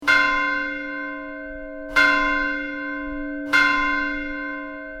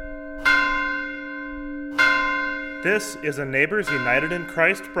This is a Neighbors United in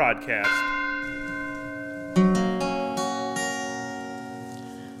Christ broadcast.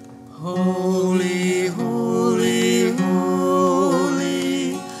 Holy, holy,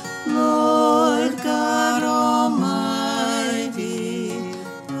 holy, Lord God Almighty,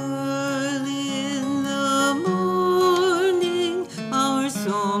 early in the morning our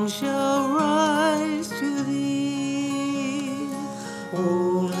song shall rise to thee.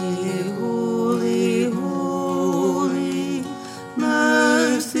 Holy, holy, holy,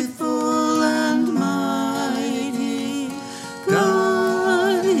 merciful and mighty,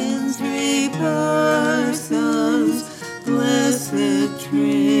 God in three persons, blessed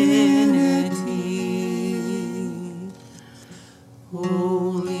Trinity.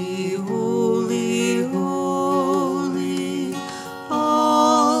 Holy, holy, holy,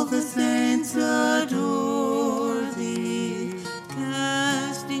 all the saints adore thee,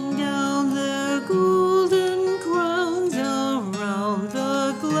 casting down their golden crowns around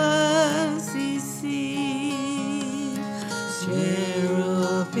the glassy sea.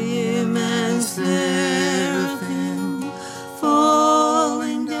 Cherubim and seraphim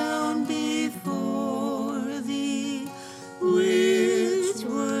falling down before thee, which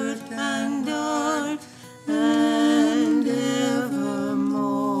word and art and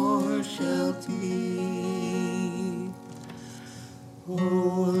evermore shalt be.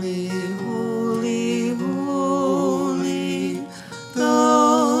 Holy, holy, holy,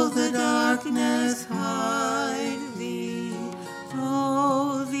 though the darkness hide thee,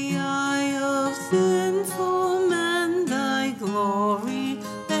 though the eye of sinful men thy glory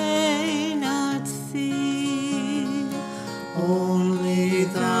may not see, only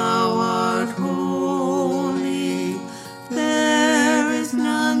thou art holy, there is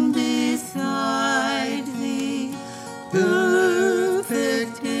none beside thee,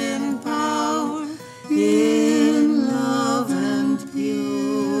 perfect in power, in love and purity.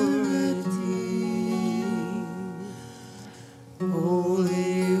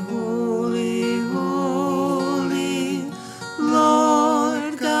 Holy, holy, holy,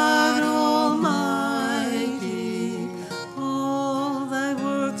 Lord God Almighty, all thy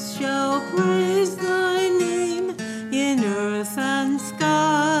works shall praise thy name in earth and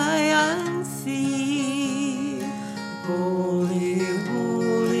sky and sea. Holy,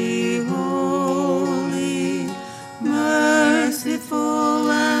 holy, holy, merciful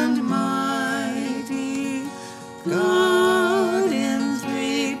and mighty, God in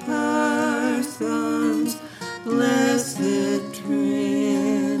three persons, blessed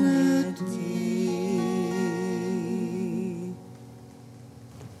Trinity.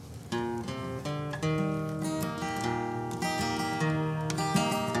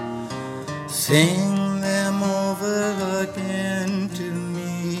 Sing them over again to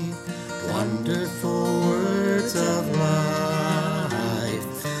me, wonderful words of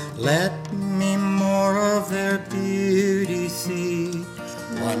life. Let me more of their beauty see,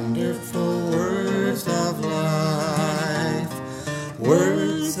 wonderful words of life.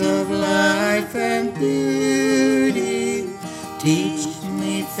 Words of life and beauty, teach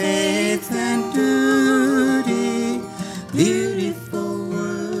me faith and duty. Beautiful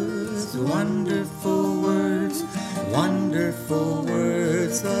words, wonderful words, wonderful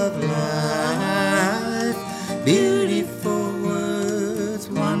words of life. Beautiful words,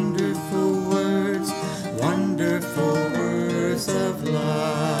 wonderful words, wonderful words of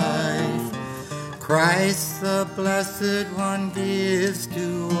life. Christ the Blessed One gives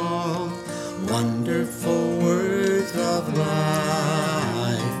to all wonderful words of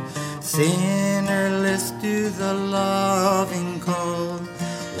life. Sinner, list to the loving call,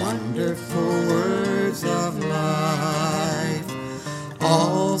 wonderful words of life.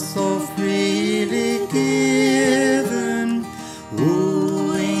 All so freely given,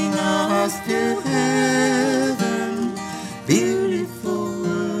 wooing us to heaven. Beautiful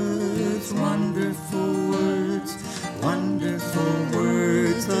words, wonderful words, wonderful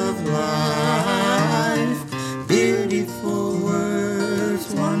words of life. Beautiful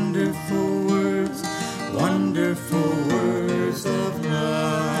words, wonderful words, wonderful words of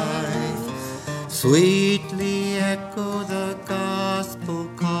life. Sweetly echo the gospel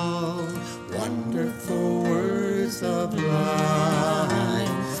call, wonderful words of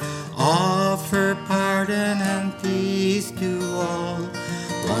life. Offer pardon and peace to all,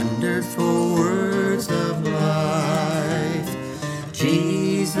 wonderful words of life.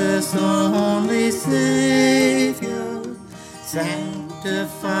 Jesus, only Savior,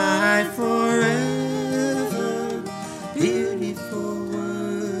 sanctified forever. Beautiful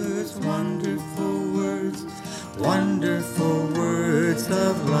words, wonderful words, wonderful words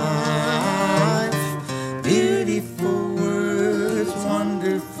of life. Beautiful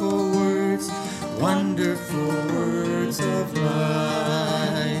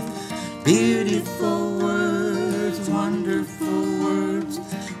Beautiful words, wonderful words,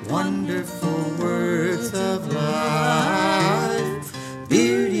 wonderful words of life.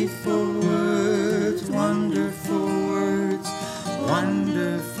 Beautiful words, wonderful words,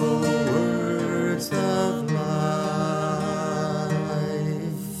 wonderful words of life.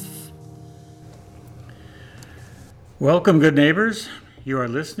 Welcome, good neighbors. You are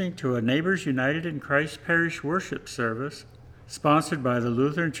listening to a Neighbors United in Christ Parish worship service sponsored by the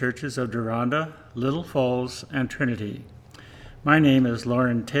Lutheran Churches of Deronda, Little Falls, and Trinity. My name is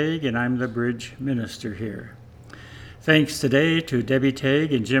Lauren Tague, and I'm the bridge minister here. Thanks today to Debbie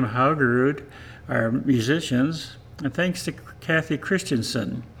Tague and Jim Haugerud, our musicians, and thanks to Kathy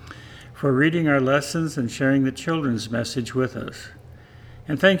Christensen for reading our lessons and sharing the children's message with us.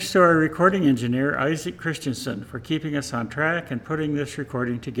 And thanks to our recording engineer, Isaac Christensen, for keeping us on track and putting this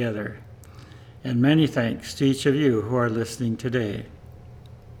recording together. And many thanks to each of you who are listening today.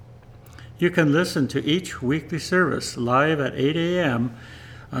 You can listen to each weekly service live at 8 a.m.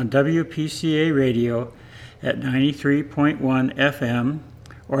 on WPCA Radio at 93.1 FM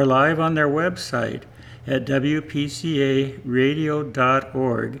or live on their website at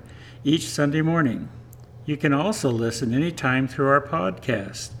WPCAradio.org each Sunday morning. You can also listen anytime through our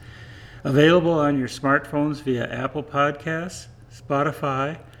podcast, available on your smartphones via Apple Podcasts,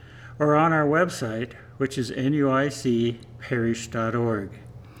 Spotify, or on our website, which is nuicparish.org.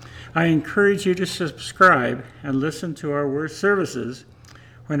 I encourage you to subscribe and listen to our word services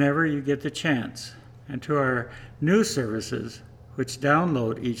whenever you get the chance, and to our new services, which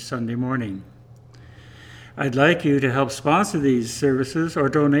download each Sunday morning. I'd like you to help sponsor these services or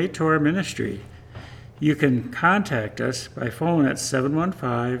donate to our ministry. You can contact us by phone at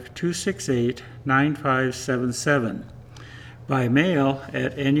 715-268-9577, by mail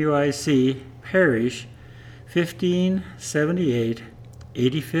at NUIC Parish, 1578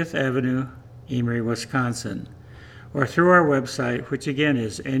 85th Avenue, Emery, Wisconsin, or through our website, which again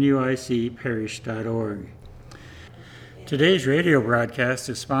is nuicparish.org. Today's radio broadcast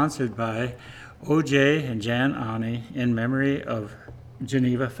is sponsored by O.J. and Jan Ani in memory of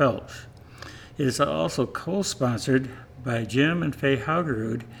Geneva Phelps. It is also co-sponsored by Jim and Faye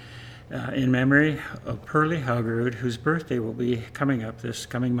Haugerud in memory of Pearlie Haugerud, whose birthday will be coming up this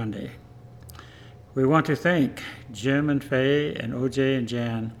coming Monday. We want to thank Jim and Faye and OJ and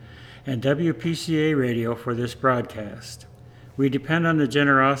Jan and WPCA Radio for this broadcast. We depend on the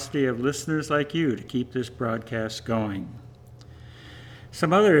generosity of listeners like you to keep this broadcast going.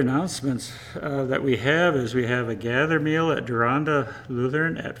 Some other announcements that we have is we have a gather meal at Deronda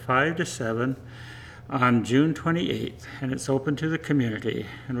Lutheran at 5 to 7 on June 28th, and it's open to the community,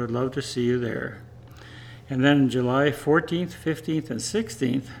 and we'd love to see you there. And then July 14th, 15th, and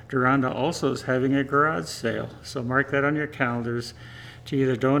 16th, Deronda also is having a garage sale, so mark that on your calendars to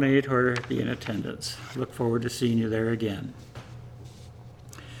either donate or be in attendance. Look forward to seeing you there again.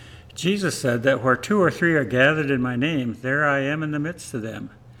 Jesus said that where 2 or 3 are gathered in my name, there I am in the midst of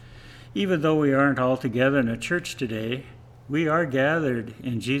them. Even though we aren't all together in a church today, we are gathered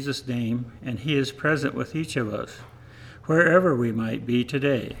in Jesus' name, and he is present with each of us, wherever we might be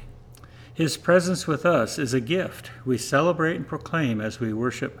today. His presence with us is a gift we celebrate and proclaim as we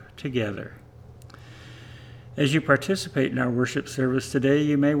worship together. As you participate in our worship service today,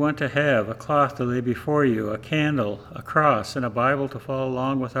 you may want to have a cloth to lay before you, a candle, a cross, and a Bible to follow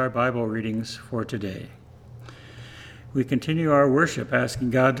along with our Bible readings for today. We continue our worship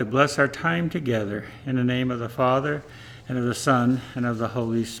asking God to bless our time together in the name of the Father, and of the Son, and of the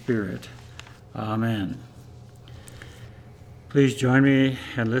Holy Spirit. Amen. Please join me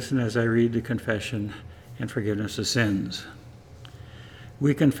and listen as I read the confession and forgiveness of sins.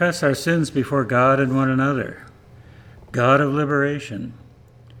 We confess our sins before God and one another. God of liberation,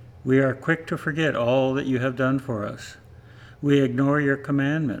 we are quick to forget all that you have done for us. We ignore your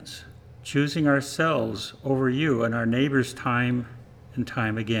commandments, choosing ourselves over you and our neighbors time and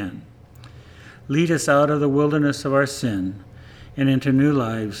time again. Lead us out of the wilderness of our sin and into new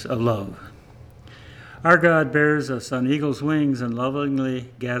lives of love. Our God bears us on eagle's wings and lovingly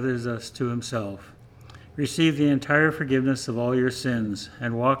gathers us to himself. Receive the entire forgiveness of all your sins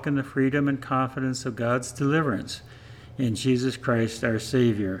and walk in the freedom and confidence of God's deliverance in Jesus Christ our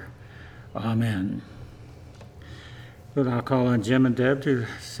Savior. Amen. We'll now call on Jim and Deb to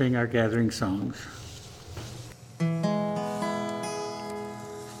sing our gathering songs.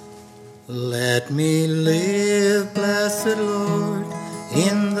 Let me live, blessed Lord,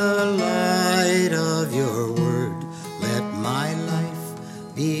 in the light of your word. Let my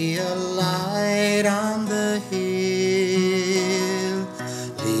life be a light on the hill,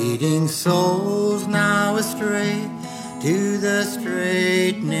 leading souls now astray to the straight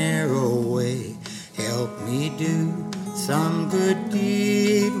straight, narrow way. Help me do some good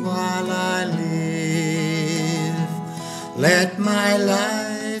deed while I live. Let my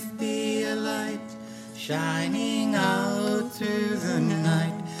life be a light shining out through the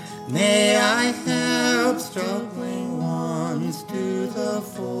night. May I help struggling ones to the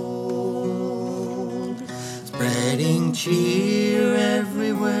fold, spreading cheer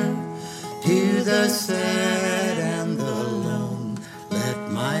everywhere to the sad and the lone.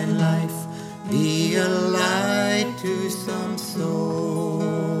 Let my life be a light to some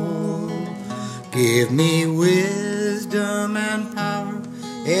soul. Give me wisdom and power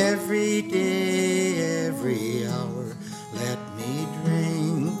every day, every hour. Let me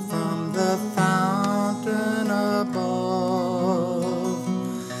drink from the fountain above.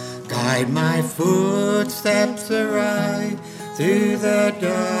 Guide my footsteps aright through the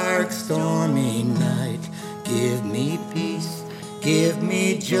dark, stormy night. Give me peace, give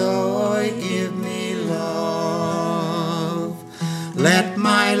me joy, give me love. Let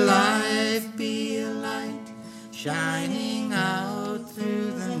my life be a light shining out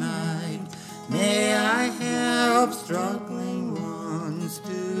through the night. May I help struggling ones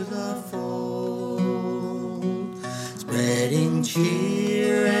to the fold, spreading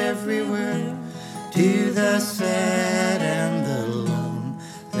cheer everywhere to the sad and the lone.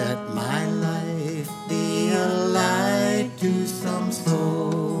 Let my life be a light to some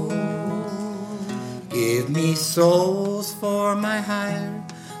soul. Give me souls for my hire.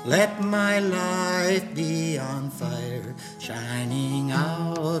 Let my life be on fire, shining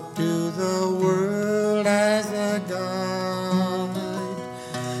out to the world as a guide.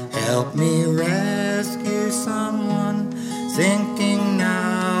 Help me rescue someone sinking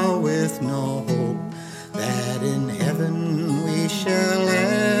now with no hope, that in heaven we shall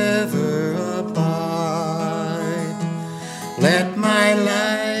ever abide. Let my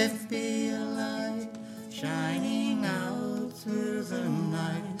life be a light shining out through the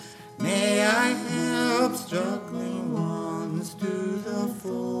night. May I help struggling ones to the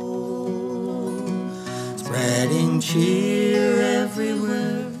fold, spreading cheer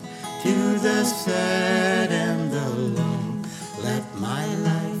everywhere to the sad and the lone. Let my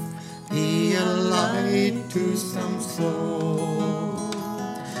life be a light to some soul,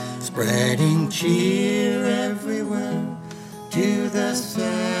 spreading cheer everywhere to the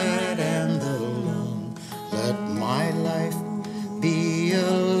sad and the lone. Let my life be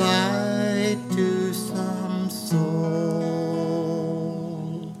a light to some soul.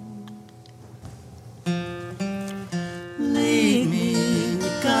 Lead me,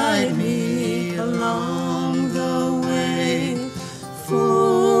 guide me along the way,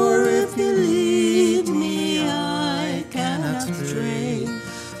 for if you lead me, I cannot stray.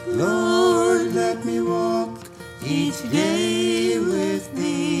 Lord, let me walk each day with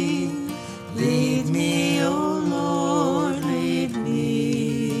thee. Lead me, O Lord, lead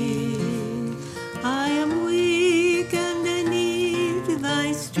me. I am weak and I need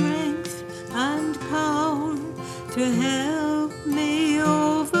thy strength and power to help me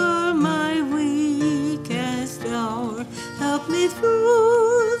over my weakest hour. Help me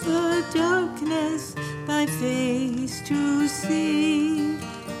through the darkness thy face to see.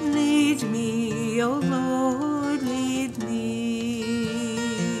 Lead me, O Lord, lead me.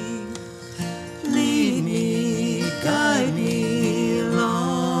 Lead me, guide me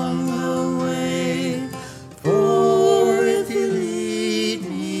along the way, for if you lead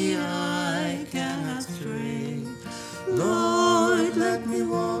me, I cannot stray. Lord, let me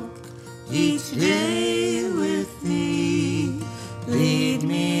walk each day with thee. Lead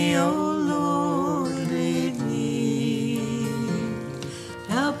me, O Lord, lead me.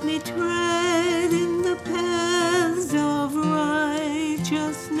 Help me tread in the paths of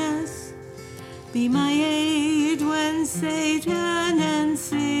righteousness. Be my aid when Satan and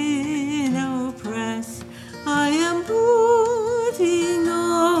sin oppress. I am putting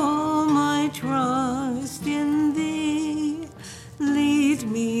all my trust in thee. Lead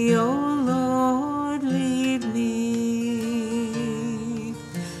me, O Lord, lead me.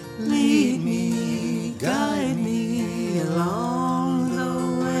 Lead me, guide me along the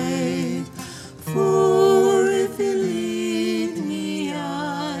way, for if you lead me,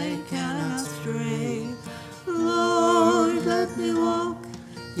 I cannot stray. Lord, let me walk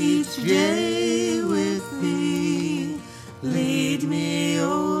each day with thee. Lead me,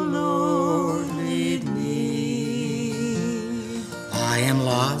 O Lord, lead me. I am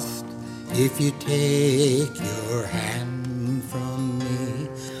lost if you take your hand from me.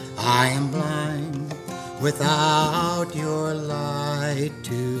 I am blind without your light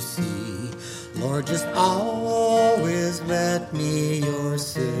to see. Lord, just always let me your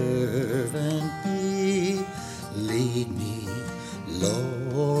servant be. Lead me,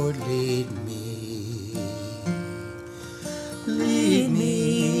 Lord, lead me. Lead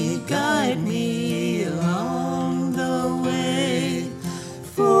me, guide me along the way.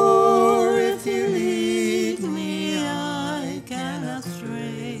 For if you lead me, I cannot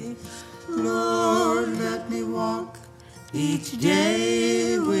stray. Lord, let me walk each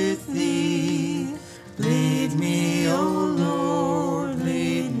day with thee. Lead me, O Lord,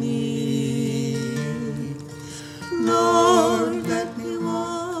 lead me. Lord, let me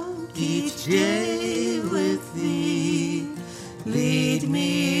walk each day with thee. Lead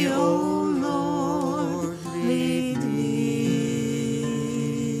me, O Lord, lead me.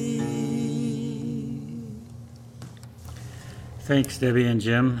 Thanks, Debbie and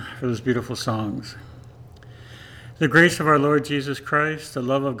Jim, for those beautiful songs. The grace of our Lord Jesus Christ, the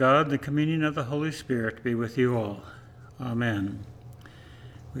love of God, and the communion of the Holy Spirit be with you all. Amen.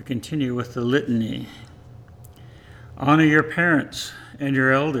 We continue with the litany. Honor your parents and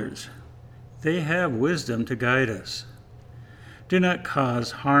your elders. They have wisdom to guide us. Do not cause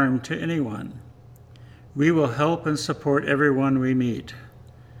harm to anyone. We will help and support everyone we meet.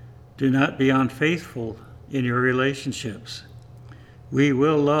 Do not be unfaithful in your relationships. We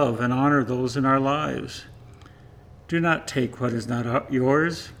will love and honor those in our lives. Do not take what is not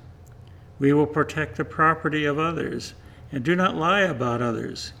yours. We will protect the property of others, and do not lie about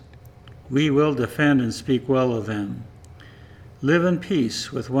others. We will defend and speak well of them. Live in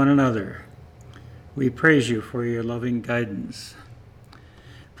peace with one another. We praise you for your loving guidance.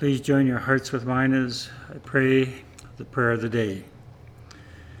 Please join your hearts with mine as I pray the prayer of the day.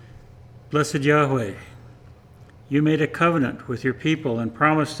 Blessed Yahweh, you made a covenant with your people and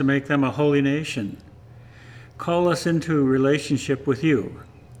promised to make them a holy nation. Call us into relationship with you,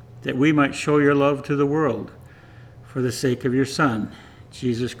 that we might show your love to the world, for the sake of your Son,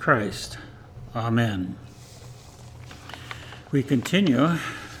 Jesus Christ. Amen. We continue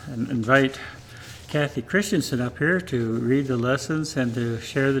and invite Kathy Christensen up here to read the lessons and to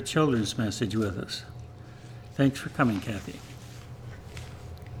share the children's message with us. Thanks for coming, Kathy.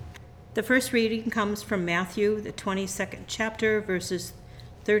 The first reading comes from Matthew, the 22nd chapter, verses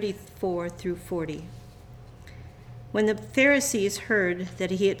 34 through 40. When the Pharisees heard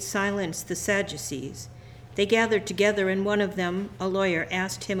that he had silenced the Sadducees, they gathered together, and one of them, a lawyer,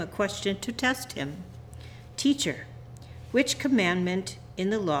 asked him a question to test him. "Teacher, which commandment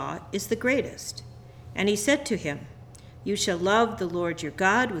in the law is the greatest?" And he said to him, "You shall love the Lord your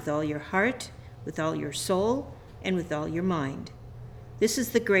God with all your heart, with all your soul, and with all your mind. This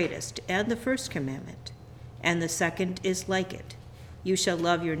is the greatest and the first commandment. And the second is like it. You shall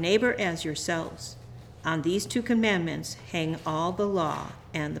love your neighbor as yourselves. On these two commandments hang all the law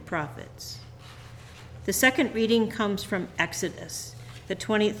and the prophets." The second reading comes from Exodus, the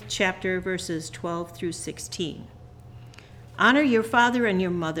 20th chapter, verses 12 through 16. "Honor your father and your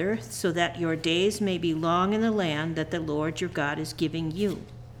mother, so that your days may be long in the land that the Lord your God is giving you.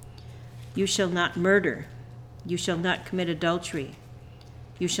 You shall not murder. You shall not commit adultery.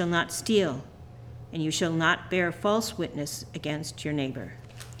 You shall not steal. And you shall not bear false witness against your neighbor."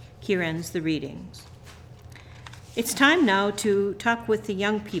 Here ends the readings. It's time now to talk with the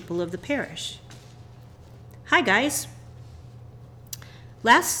young people of the parish. Hi, guys.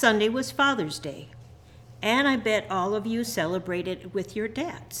 Last Sunday was Father's Day, and I bet all of you celebrated with your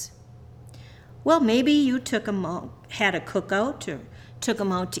dads. Well, maybe you took them out, had a cookout, or took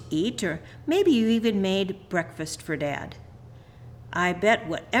them out to eat, or maybe you even made breakfast for Dad. I bet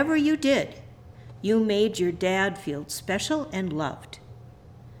whatever you did, you made your dad feel special and loved.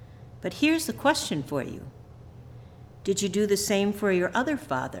 But here's the question for you. Did you do the same for your other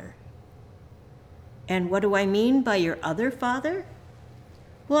father? And what do I mean by your other father?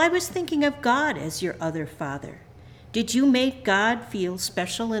 Well, I was thinking of God as your other father. Did you make God feel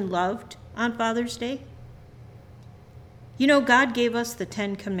special and loved on Father's Day? You know, God gave us the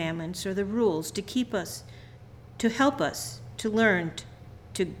 10 Commandments, or the rules, to keep us, to help us, to learn,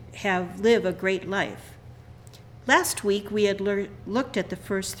 to live a great life. Last week, we had looked at the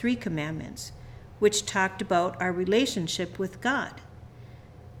first 3 commandments, which talked about our relationship with God.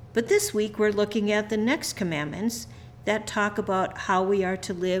 But this week, we're looking at the next commandments that talk about how we are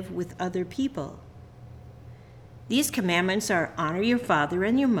to live with other people. These commandments are: honor your father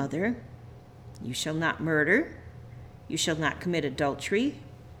and your mother, you shall not murder, you shall not commit adultery,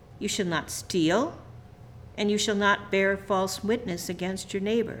 you shall not steal, and you shall not bear false witness against your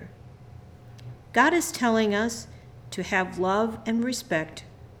neighbor. God is telling us to have love and respect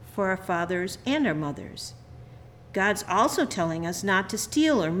for our fathers and our mothers. God's also telling us not to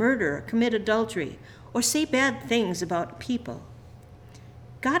steal or murder or commit adultery or say bad things about people.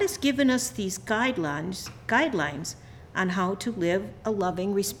 God has given us these guidelines on how to live a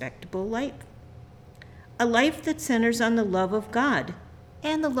loving, respectable life. A life that centers on the love of God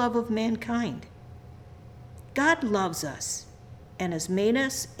and the love of mankind. God loves us and has made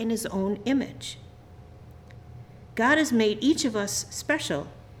us in his own image. God has made each of us special,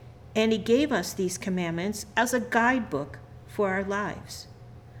 and he gave us these commandments as a guidebook for our lives.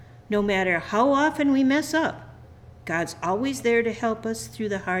 No matter how often we mess up, God's always there to help us through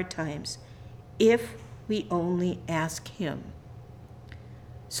the hard times, if we only ask him.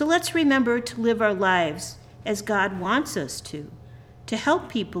 So let's remember to live our lives as God wants us to help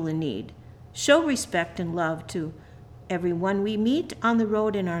people in need, show respect and love to everyone we meet on the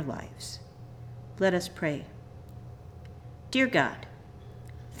road in our lives. Let us pray. Dear God,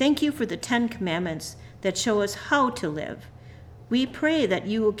 thank you for the 10 commandments that show us how to live. We pray that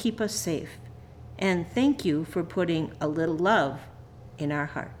you will keep us safe, and thank you for putting a little love in our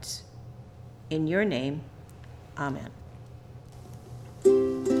hearts. In your name, amen.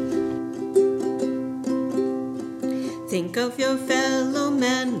 Think of your fellow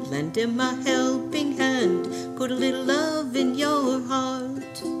man, lend him a helping hand, put a little love in your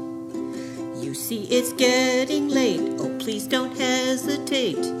heart. You see it's getting late, oh please don't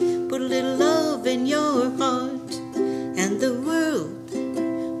hesitate, put a little love in your heart, and the world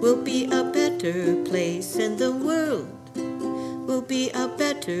will be a better place, and the world will be a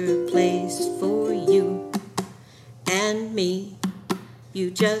better place for you and me. You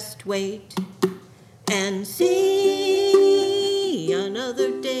just wait and see.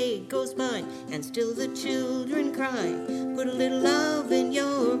 Another day goes by and still the children cry, put a little love in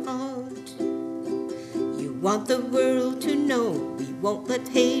your heart. You want the world to know we won't let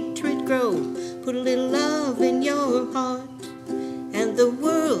hatred grow, put a little love in your heart, and the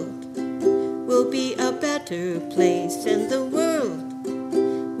world will be a better place, and the world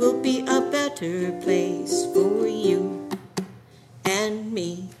will be a better place for you and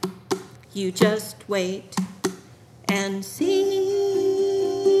me. You just wait and see.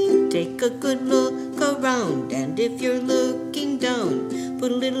 Take a good look around, and if you're looking down,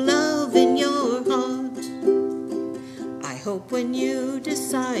 put a little love in your heart. I hope when you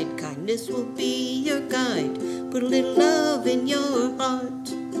decide kindness will be your guide, put a little love in your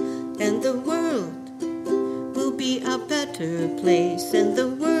heart, and the world will be a better place, and the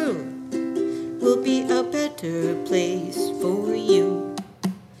world will be a better place for you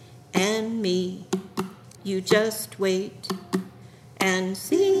and me. You just wait and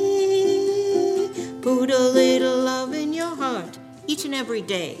see. Put a little love in your heart each and every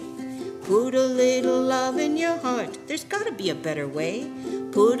day. Put a little love in your heart. There's got to be a better way.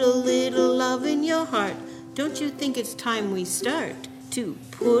 Put a little love in your heart. Don't you think it's time we start to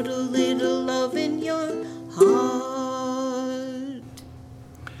put a little love in your heart?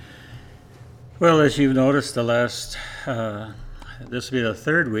 Well, as you've noticed, this will be the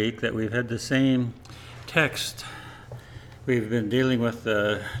third week that we've had the same text. We've been dealing with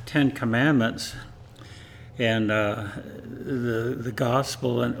the 10 Commandments, and the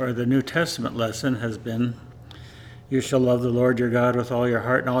gospel or the New Testament lesson has been, you shall love the Lord your God with all your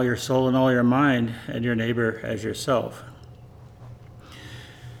heart and all your soul and all your mind, and your neighbor as yourself.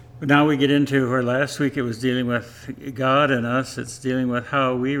 But now we get into where last week it was dealing with God and us. It's dealing with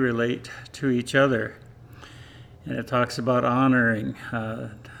how we relate to each other. And it talks about honoring,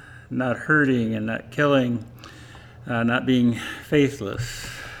 not hurting and not killing, not being faithless,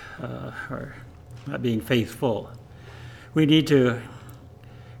 or not being faithful. We need to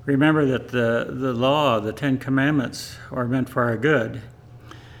remember that the law, the 10 Commandments, are meant for our good.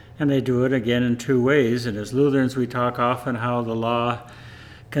 And they do it again in 2 ways. And as Lutherans, we talk often how the law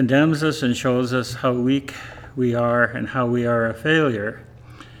condemns us and shows us how weak we are and how we are a failure.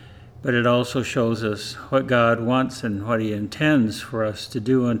 But it also shows us what God wants and what he intends for us to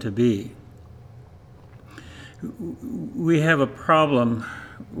do and to be. We have a problem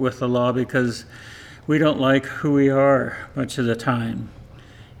with the law because we don't like who we are much of the time.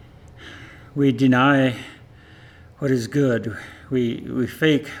 We deny what is good. We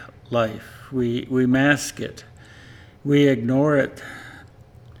fake life. We mask it. We ignore it.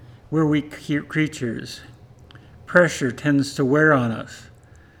 We're weak creatures. Pressure tends to wear on us.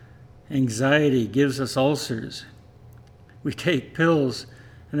 Anxiety gives us ulcers. We take pills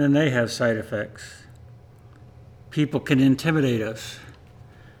and then they have side effects. People can intimidate us.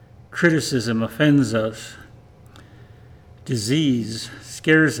 Criticism offends us. Disease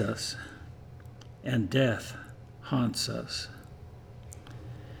scares us. And death haunts us.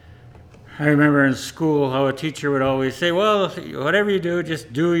 I remember in school how a teacher would always say, well, whatever you do,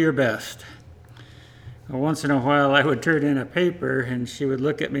 just do your best. Well, once in a while I would turn in a paper and she would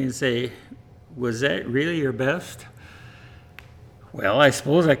look at me and say, was that really your best? Well, I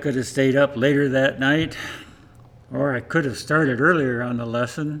suppose I could have stayed up later that night, or I could have started earlier on the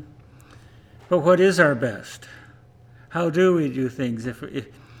lesson. But what is our best? How do we do things?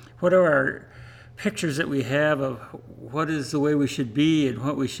 What are our pictures that we have of what is the way we should be and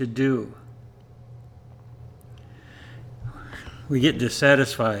what we should do? We get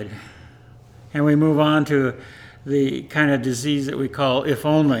dissatisfied, and we move on to the kind of disease that we call if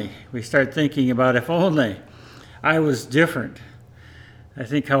only. We start thinking about if only I was different. I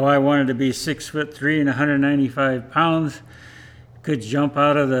think how I wanted to be 6'3" and 195 pounds, could jump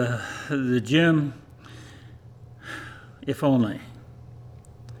out of the gym, if only.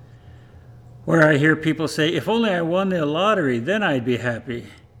 Where I hear people say, if only I won the lottery, then I'd be happy.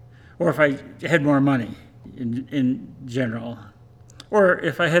 Or if I had more money in general. Or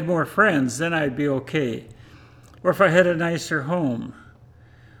if I had more friends, then I'd be okay. Or if I had a nicer home.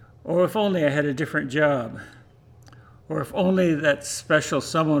 Or if only I had a different job. Or if only that special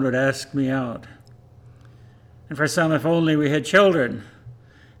someone would ask me out. And for some, if only we had children.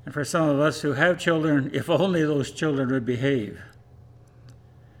 And for some of us who have children, if only those children would behave.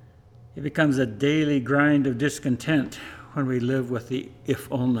 It becomes a daily grind of discontent when we live with the if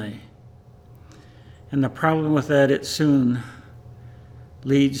only. And the problem with that, it soon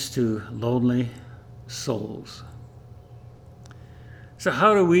leads to lonely souls. So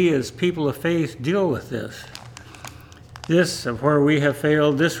how do we as people of faith deal with this? This of where we have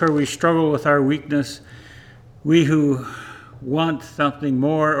failed, this where we struggle with our weakness, we who want something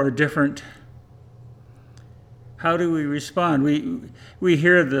more or different. How do we respond? We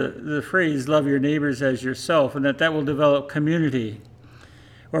hear the phrase, love your neighbors as yourself, and that will develop community.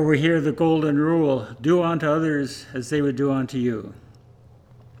 Or we hear the golden rule, do unto others as they would do unto you.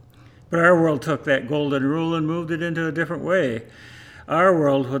 But our world took that golden rule and moved it into a different way. Our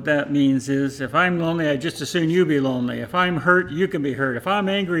world, what that means is, if I'm lonely, I just assume you be lonely. If I'm hurt, you can be hurt. If I'm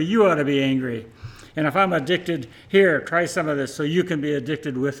angry, you ought to be angry. And if I'm addicted, here, try some of this so you can be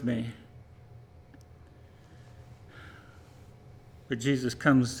addicted with me. But Jesus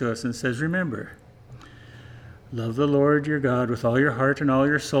comes to us and says, remember, love the Lord your God with all your heart and all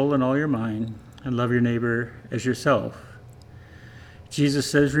your soul and all your mind, and love your neighbor as yourself. Jesus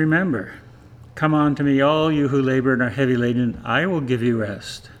says, remember, come unto me, all you who labor and are heavy laden, I will give you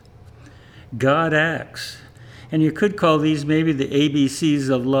rest. God acts. And you could call these maybe the ABCs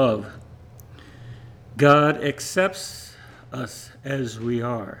of love. God accepts us as we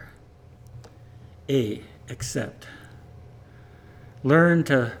are. A, accept. Learn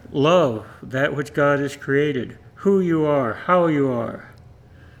to love that which God has created, who you are, how you are.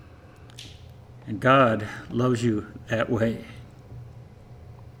 And God loves you that way.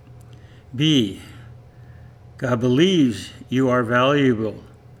 B, God believes you are valuable,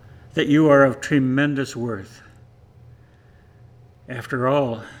 that you are of tremendous worth. After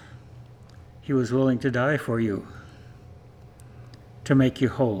all, he was willing to die for you, to make you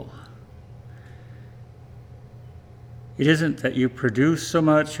whole. It isn't that you produce so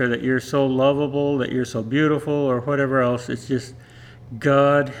much or that you're so lovable, that you're so beautiful or whatever else. It's just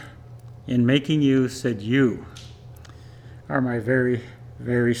God, in making you, said, you are my very,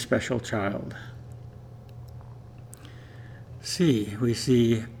 very special child. C, we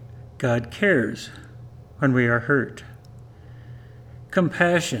see God cares when we are hurt.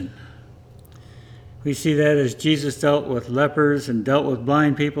 Compassion. We see that as Jesus dealt with lepers and dealt with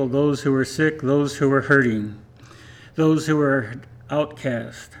blind people, those who were sick, those who were hurting, those who were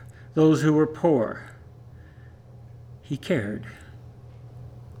outcast, those who were poor. He cared.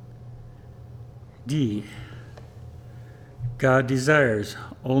 D, God desires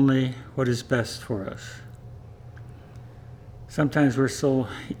only what is best for us. Sometimes we're so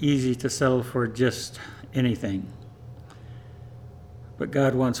easy to settle for just anything. But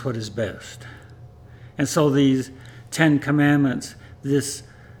God wants what is best. And so these 10 commandments, this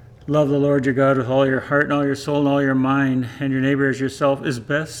love the Lord your God with all your heart and all your soul and all your mind, and your neighbor as yourself, is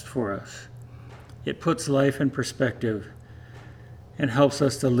best for us. It puts life in perspective and helps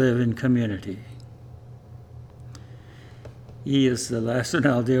us to live in community. E is the last one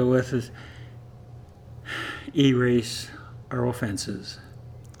I'll deal with, is erase our offenses.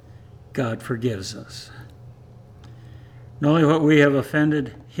 God forgives us. Not only what we have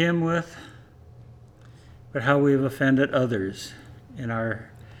offended him with, but how we have offended others in our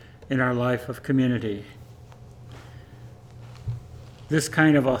life of community. This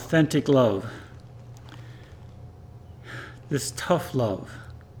kind of authentic love, this tough love,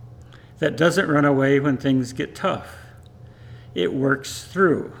 that doesn't run away when things get tough. It works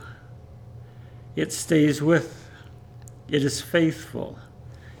through. It stays with. It is faithful.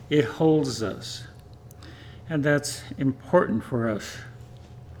 It holds us. And that's important for us.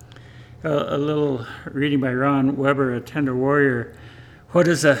 A little reading by Ron Weber, a tender warrior. What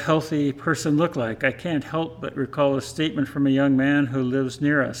does a healthy person look like? I can't help but recall a statement from a young man who lives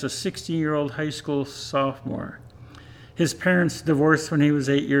near us, a 16-year-old high school sophomore. His parents divorced when he was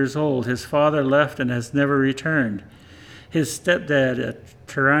 8 years old. His father left and has never returned. His stepdad, a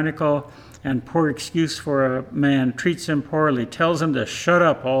tyrannical and poor excuse for a man, treats him poorly, tells him to shut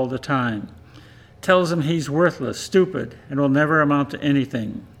up all the time, tells him he's worthless, stupid, and will never amount to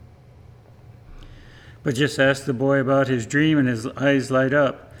anything. But just ask the boy about his dream and his eyes light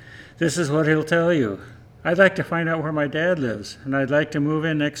up. This is what he'll tell you. I'd like to find out where my dad lives, and I'd like to move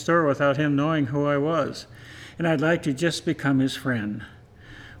in next door without him knowing who I was, and I'd like to just become his friend.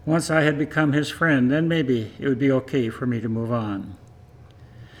 Once I had become his friend, then maybe it would be okay for me to move on.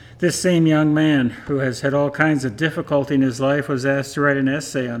 This same young man, who has had all kinds of difficulty in his life, was asked to write an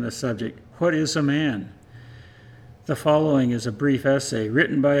essay on the subject. What is a man? The following is a brief essay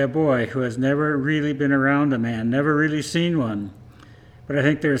written by a boy who has never really been around a man, never really seen one. But I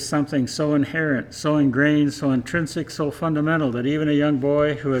think there's something so inherent, so ingrained, so intrinsic, so fundamental that even a young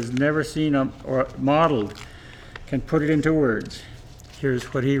boy who has never seen or modeled can put it into words.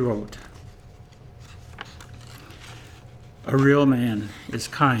 Here's what he wrote. A real man is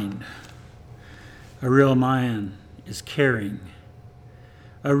kind. A real man is caring.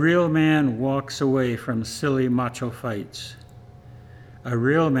 A real man walks away from silly macho fights. A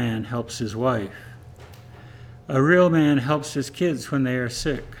real man helps his wife. A real man helps his kids when they are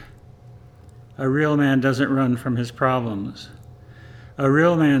sick. A real man doesn't run from his problems. A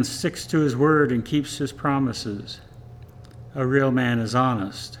real man sticks to his word and keeps his promises. A real man is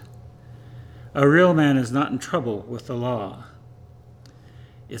honest. A real man is not in trouble with the law.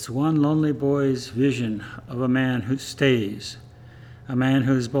 It's one lonely boy's vision of a man who stays, a man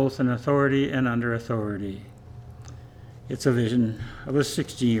who is both an authority and under authority. It's a vision of a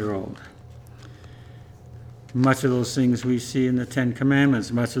 16-year-old. Much of those things we see in the Ten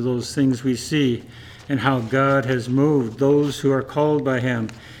Commandments, much of those things we see in how God has moved those who are called by him,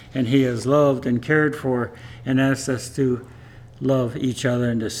 and he has loved and cared for and asked us to love each other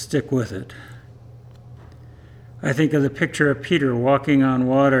and to stick with it. I think of the picture of Peter walking on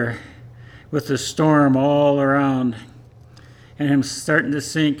water with the storm all around and him starting to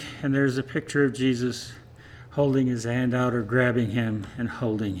sink, and there's a picture of Jesus holding his hand out or grabbing him and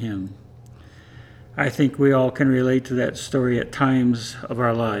holding him. I think we all can relate to that story at times of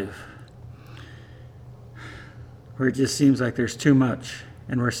our life where it just seems like there's too much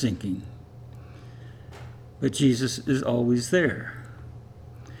and we're sinking. But Jesus is always there.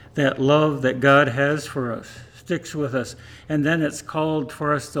 That love that God has for us sticks with us, and then it's called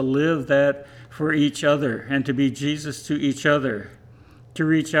for us to live that for each other and to be Jesus to each other, to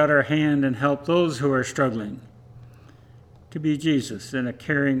reach out our hand and help those who are struggling, to be Jesus in a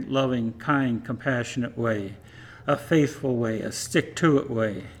caring, loving, kind, compassionate way, a faithful way, a stick-to-it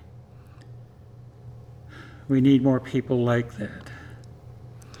way. We need more people like that.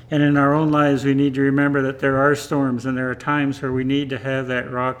 And in our own lives, we need to remember that there are storms and there are times where we need to have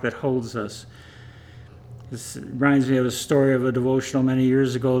that rock that holds us. This reminds me of a story of a devotional many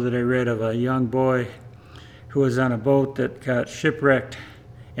years ago that I read of a young boy who was on a boat that got shipwrecked,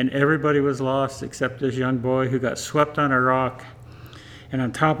 and everybody was lost except this young boy who got swept on a rock. And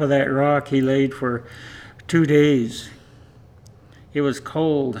on top of that rock, he laid for 2 days. It was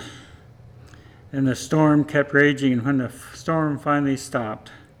cold, and the storm kept raging, and when the storm finally stopped,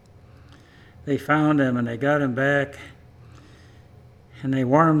 they found him and they got him back, and they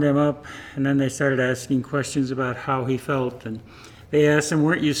warmed him up, and then they started asking questions about how he felt. And they asked him,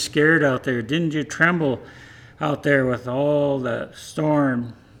 weren't you scared out there? Didn't you tremble out there with all the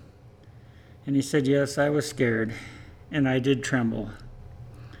storm? And he said, yes, I was scared, and I did tremble.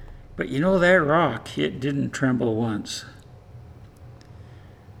 But you know, that rock, it didn't tremble once.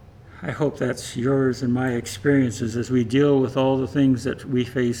 I hope that's yours and my experiences as we deal with all the things that we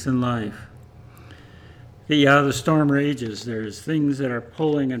face in life. Yeah, the storm rages. There's things that are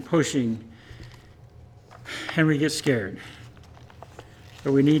pulling and pushing, and we get scared.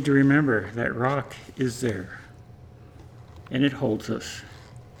 But we need to remember that rock is there, and it holds us,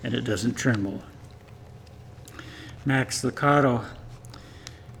 and it doesn't tremble. Max Lucado,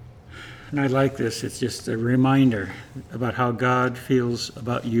 and I like this, it's just a reminder about how God feels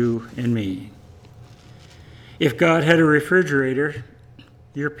about you and me. If God had a refrigerator,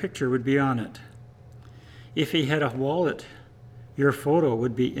 your picture would be on it. If he had a wallet, your photo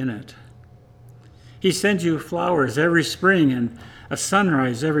would be in it. He sends you flowers every spring and a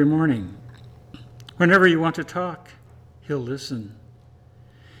sunrise every morning. Whenever you want to talk, he'll listen.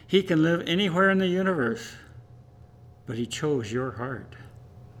 He can live anywhere in the universe, but he chose your heart.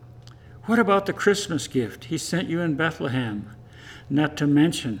 What about the Christmas gift he sent you in Bethlehem, not to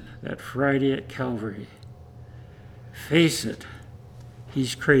mention that Friday at Calvary? Face it,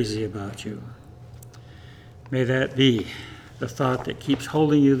 he's crazy about you. May that be the thought that keeps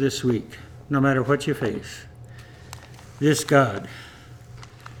holding you this week, no matter what you face. This God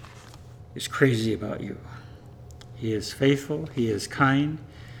is crazy about you. He is faithful, he is kind,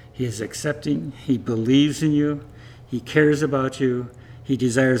 he is accepting, he believes in you, he cares about you, he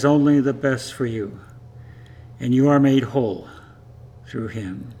desires only the best for you, and you are made whole through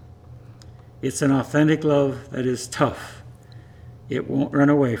him. It's an authentic love that is tough. It won't run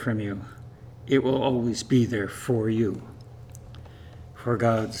away from you. It will always be there for you. For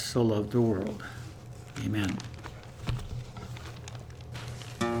God so loved the world. Amen.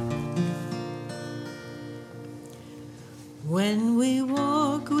 When we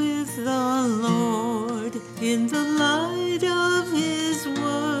walk with the Lord in the light of his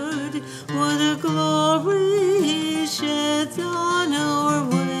word, what a glory he sheds on our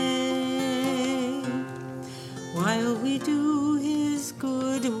way. While we do his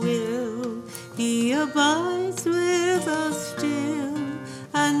good will, he abides with us still,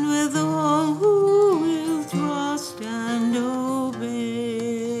 and with all who will trust and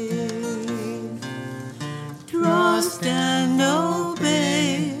obey. Trust and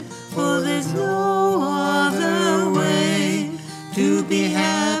obey, for there's no other way to be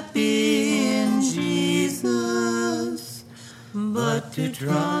happy in Jesus, but to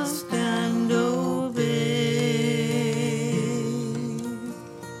trust and obey.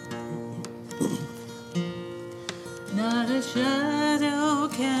 Not a shadow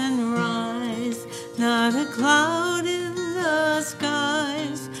can rise, not a cloud in the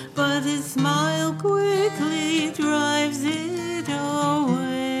skies, but his smile quickly drives it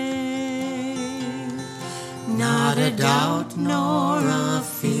away. Not a doubt nor a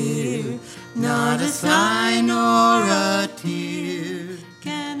fear, not a sigh nor a tear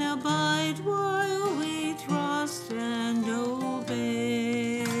can abide while we trust and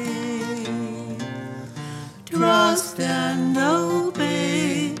obey. Trust and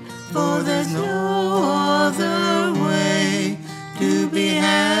obey, for there's no other way to be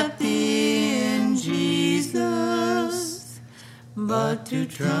happy in Jesus, but to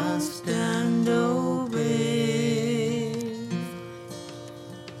trust and obey.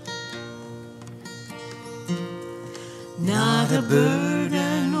 Not a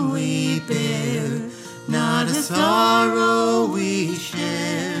burden we bear, not a sorrow we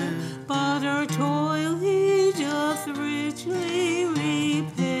share, but our toil he doth richly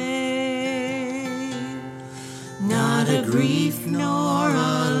repay. Not a grief nor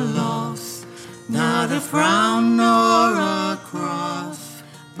a loss, not a frown nor a cross,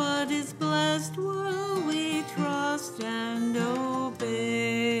 but is blessed while we trust and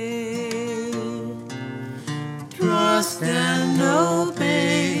obey. Trust and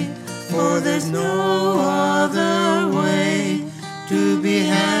obey, for there's no other way to be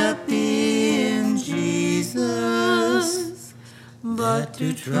happy in Jesus, but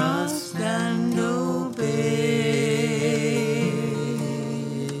to trust and obey.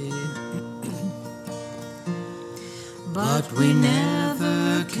 But we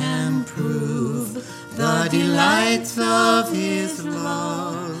never can prove the delights of his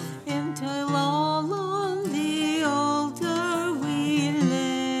love until all on the altar we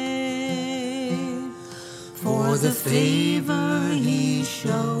lay. For the favor he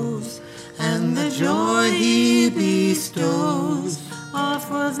shows and the joy he bestows are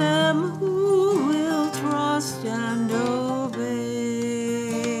for them who will trust and obey.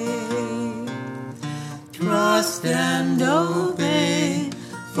 Trust and obey,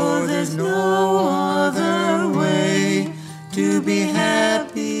 for there's no other way to be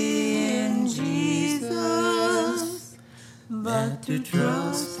happy in Jesus, but to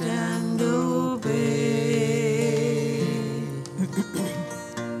trust and obey.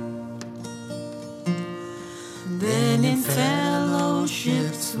 Then in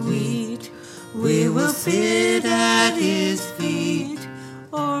fellowship sweet we will sit at his feet,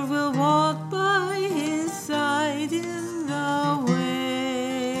 or we'll walk by his side in the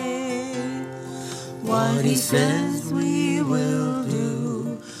way. What he says we will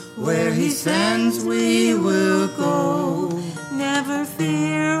do, where he sends we will go. Never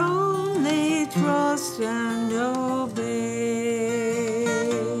fear, only trust and obey.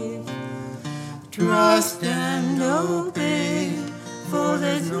 Trust and obey, for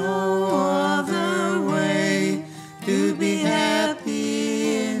there's no other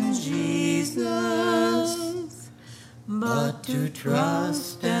to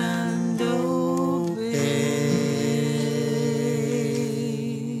trust and obey.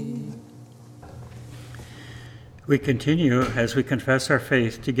 We continue as we confess our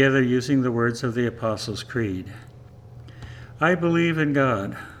faith together using the words of the Apostles' Creed. I believe in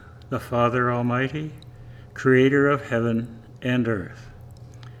God, the Father Almighty, creator of heaven and earth.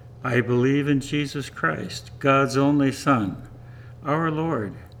 I believe in Jesus Christ, God's only Son, our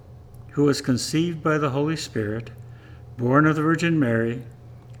Lord, who was conceived by the Holy Spirit, born of the Virgin Mary,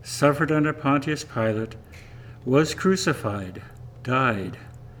 suffered under Pontius Pilate, was crucified, died,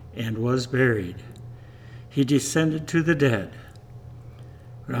 and was buried. He descended to the dead.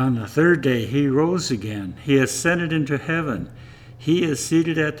 But on the third day he rose again. He ascended into heaven. He is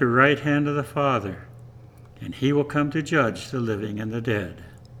seated at the right hand of the Father, and he will come to judge the living and the dead.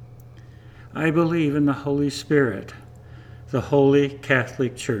 I believe in the Holy Spirit, the Holy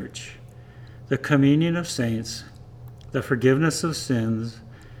Catholic Church, the communion of saints, the forgiveness of sins,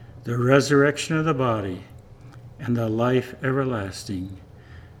 the resurrection of the body, and the life everlasting.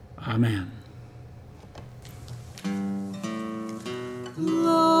 Amen.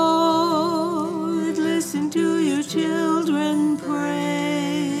 Lord, listen to your children praying.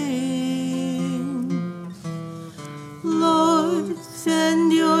 Lord,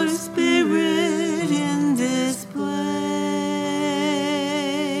 send your Spirit in this place.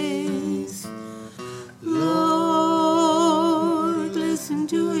 Lord, listen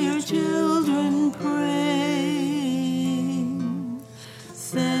to your children praying.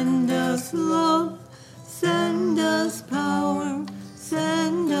 Send us love, send us power,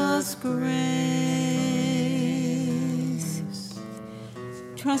 send us grace.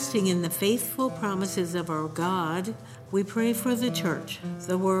 Trusting in the faithful promises of our God, we pray for the church,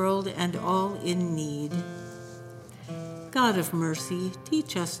 the world, and all in need. God of mercy,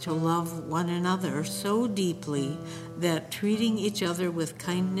 teach us to love one another so deeply that treating each other with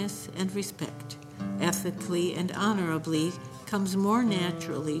kindness and respect, ethically and honorably, comes more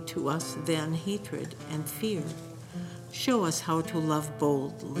naturally to us than hatred and fear. Show us how to love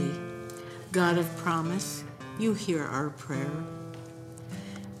boldly. God of promise, you hear our prayer.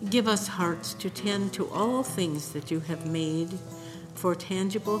 Give us hearts to tend to all things that you have made, for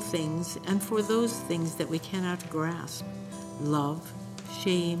tangible things and for those things that we cannot grasp: love,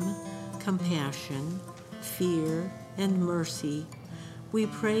 shame, compassion, fear, and mercy. We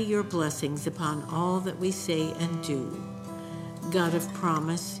pray your blessings upon all that we say and do. God of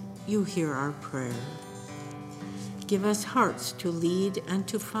promise, you hear our prayer. Give us hearts to lead and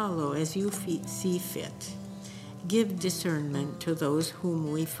to follow as you see fit. Give discernment to those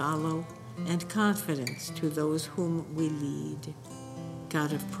whom we follow and confidence to those whom we lead.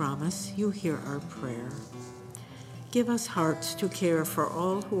 God of promise, you hear our prayer. Give us hearts to care for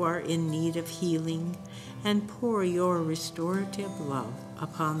all who are in need of healing and pour your restorative love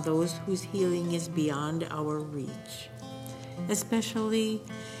upon those whose healing is beyond our reach. Especially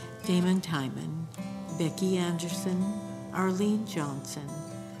Damon Timon, Becky Anderson, Arlene Johnson,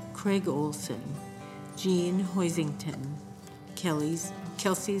 Craig Olson, Jean Hoisington,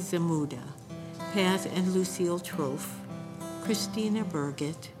 Kelsey Zamuda, Pat and Lucille Trofe, Christina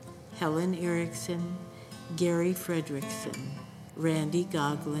Burgett, Helen Erickson, Gary Fredrickson, Randy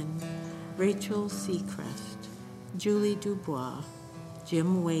Goglin, Rachel Seacrest, Julie Dubois,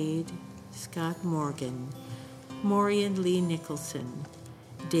 Jim Wade, Scott Morgan, Maureen Lee Nicholson,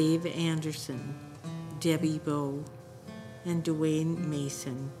 Dave Anderson, Debbie Bowe, and Dwayne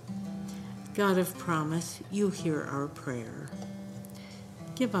Mason. God of promise, you hear our prayer.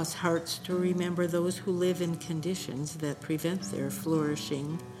 Give us hearts to remember those who live in conditions that prevent their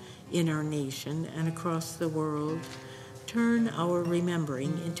flourishing in our nation and across the world. Turn our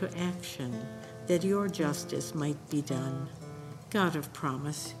remembering into action, that your justice might be done. God of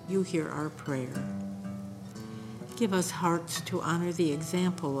promise, you hear our prayer. Give us hearts to honor the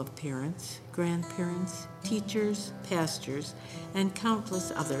example of parents, grandparents, teachers, pastors, and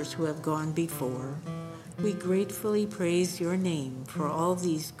countless others who have gone before. We gratefully praise your name for all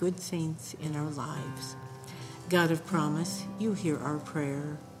these good saints in our lives. God of promise, you hear our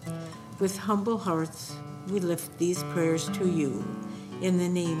prayer. With humble hearts, we lift these prayers to you in the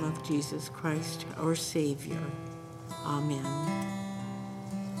name of Jesus Christ, our Savior. Amen.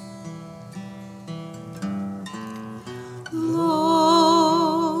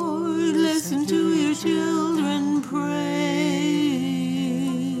 Lord, listen to your children praying.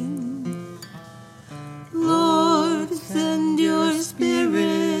 Lord, send your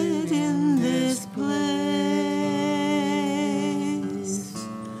Spirit in this place.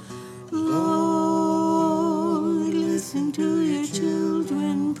 Lord, listen to your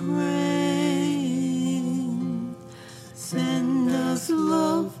children praying. Send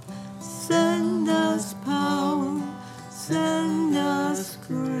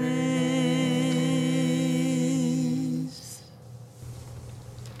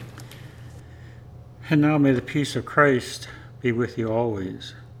And now may the peace of Christ be with you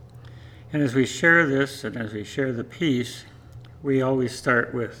always. And as we share this and as we share the peace, we always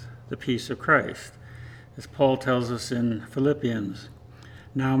start with the peace of Christ. As Paul tells us in Philippians,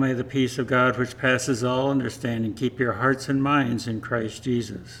 now may the peace of God which passes all understanding keep your hearts and minds in Christ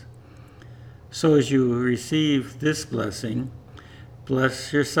Jesus. So as you receive this blessing,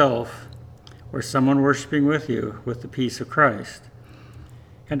 bless yourself or someone worshiping with you with the peace of Christ.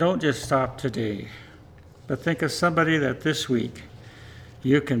 And don't just stop today, but think of somebody that this week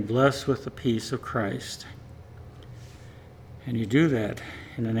you can bless with the peace of Christ. And you do that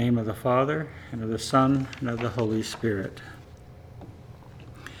in the name of the Father, and of the Son, and of the Holy Spirit.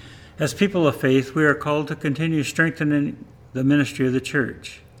 As people of faith, we are called to continue strengthening the ministry of the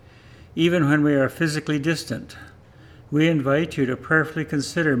church. Even when we are physically distant, we invite you to prayerfully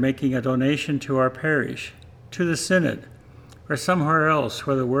consider making a donation to our parish, to the synod, or somewhere else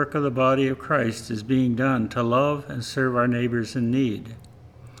where the work of the body of Christ is being done to love and serve our neighbors in need.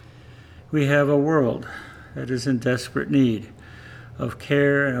 We have a world that is in desperate need of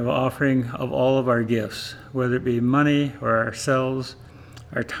care and of offering of all of our gifts, whether it be money or ourselves,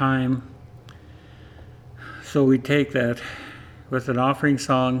 our time. So we take that with an offering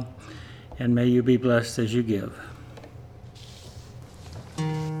song, and may you be blessed as you give.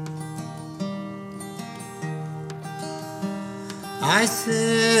 I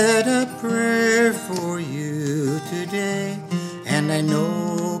said a prayer for you today, and I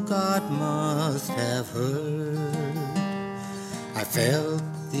know God must have heard. I felt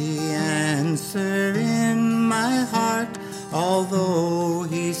the answer in my heart, although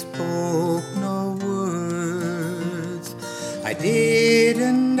he spoke no words. I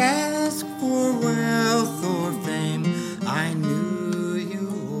didn't ask for wealth or fame, I knew you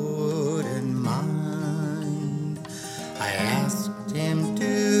wouldn't mind. I asked him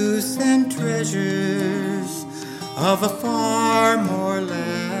to send treasures of a far more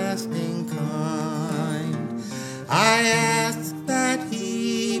lasting kind. I asked that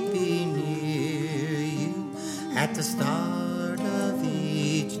he be near you at the start of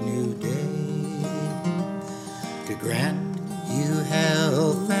each new day, to grant you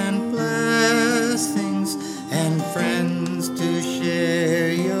health and blessings and friends to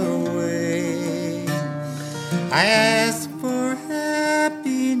share your way. I ask for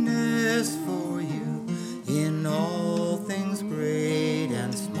happiness for you in all things great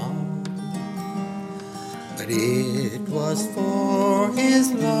and small, but it was for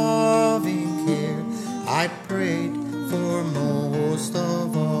his loving care I prayed for most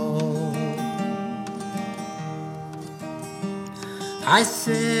of all. I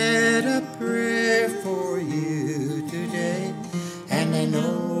said a prayer for you today, and I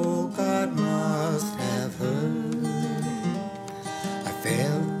know God must have heard. I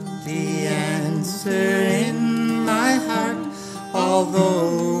felt the answer in my heart,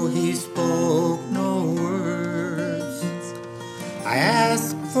 although he spoke no words. I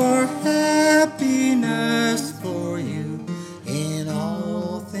asked for happiness for you in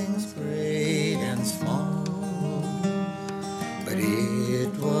all things great and small, but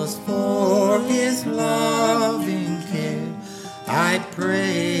it was for his loving care I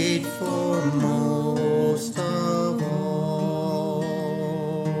prayed for most of all.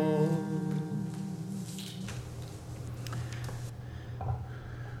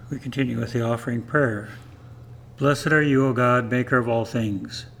 We continue with the offering prayer. Blessed are you, O God, maker of all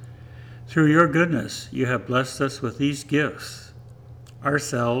things. Through your goodness, you have blessed us with these gifts,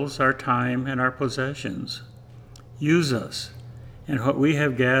 ourselves, our time, and our possessions. Use us and what we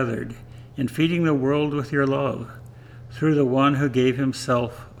have gathered in feeding the world with your love through the one who gave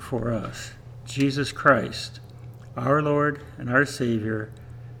himself for us, Jesus Christ, our Lord and our Savior.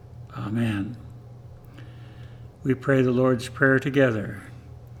 Amen. We pray the Lord's Prayer together.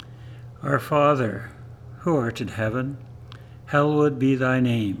 Our Father, who art in heaven, hallowed be thy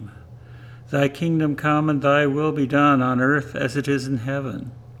name. Thy kingdom come, and thy will be done on earth as it is in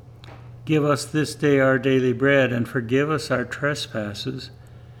heaven. Give us this day our daily bread, and forgive us our trespasses,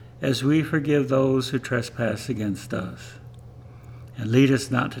 as we forgive those who trespass against us. And lead us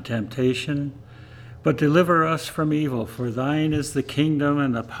not to temptation, but deliver us from evil. For thine is the kingdom,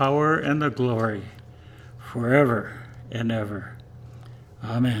 and the power, and the glory, forever and ever.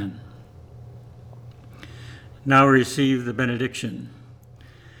 Amen. Now receive the benediction.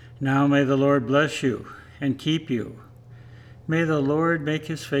 Now may the Lord bless you and keep you. May the Lord make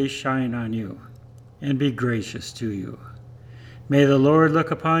his face shine on you and be gracious to you. May the Lord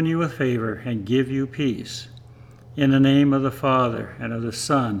look upon you with favor and give you peace. In the name of the Father, and of the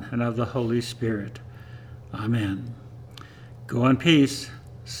Son, and of the Holy Spirit. Amen. Go in peace,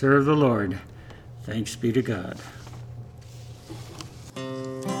 serve the Lord. Thanks be to God.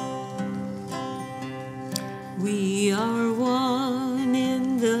 We are one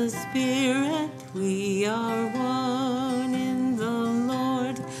in the Spirit, we are one in the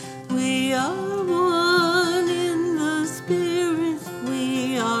Lord. We are one in the Spirit,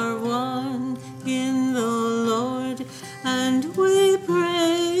 we are one in the Lord. And we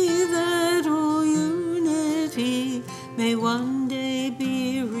pray that all unity may one day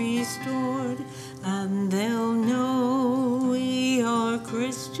be restored, and they'll know we are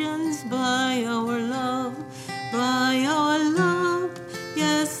Christians by our love. By our love,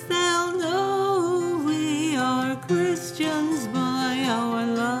 yes, they'll know we are Christians by our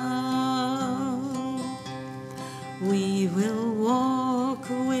love. We will walk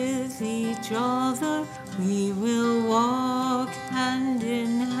with each other, we will walk hand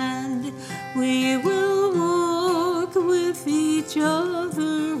in hand. We will walk with each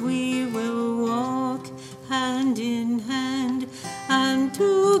other, we will walk hand in hand, and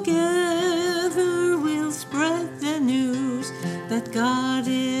together we'll spread the news that God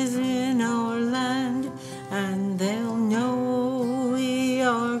is in our land, and they'll know we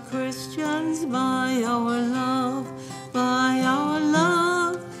are Christians by our love, by our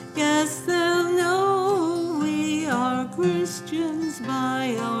love. Yes, they'll know we are Christians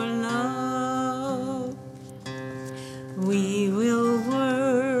by our love. We will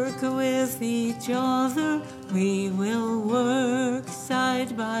work with each other, we will work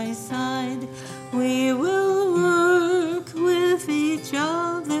side by side. We will work with each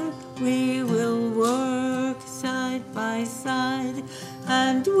other, we will work side by side.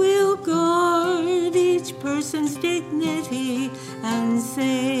 And we'll guard each person's dignity and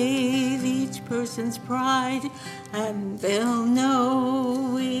save each person's pride. And they'll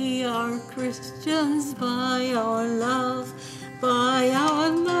know we are Christians by our love, by our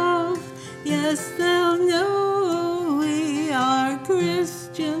love. Yes, they'll know we are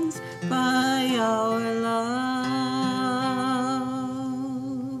Christians by our love.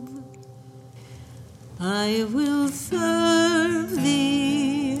 I will serve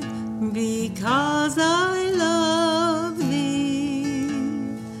thee because I love thee.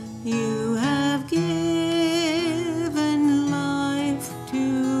 You have given life to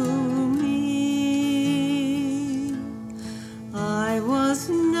me. I was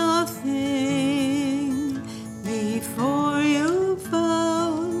nothing before you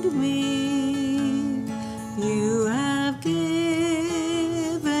found me. You have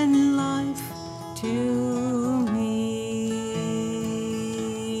given life to me.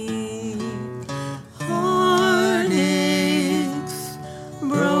 Heartaches,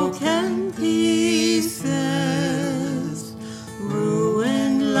 broken pieces,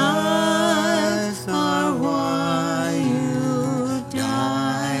 ruined lives are why you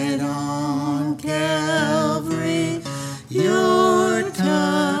died on Calvary. Your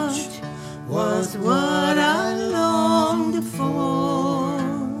touch was what I longed for.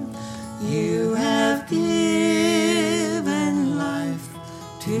 You have given life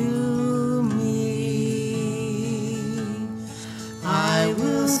to me. I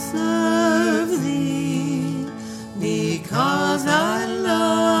will serve thee because I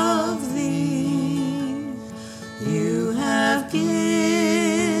love thee. You have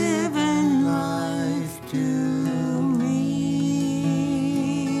given life to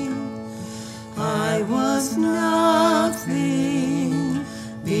me. I was nothing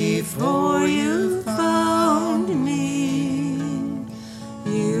before you found me.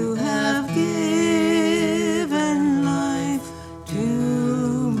 You have given life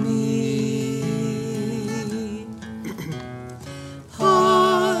to me.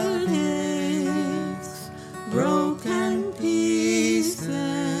 Heartaches, broken pieces.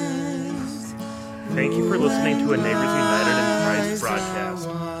 Thank you for listening to a Neighbors United in Christ broadcast.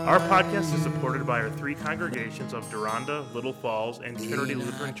 Our podcast is supported by our three congregations of Deronda, Little Falls, and Trinity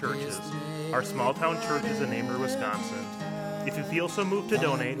Lutheran Churches. Our small town church is in Amory, Wisconsin. If you feel so moved to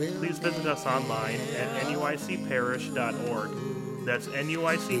donate, please visit us online at nuicparish.org. That's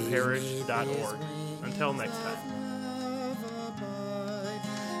nuicparish.org. Until next time.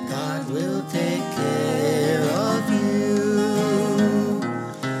 God will take care of you.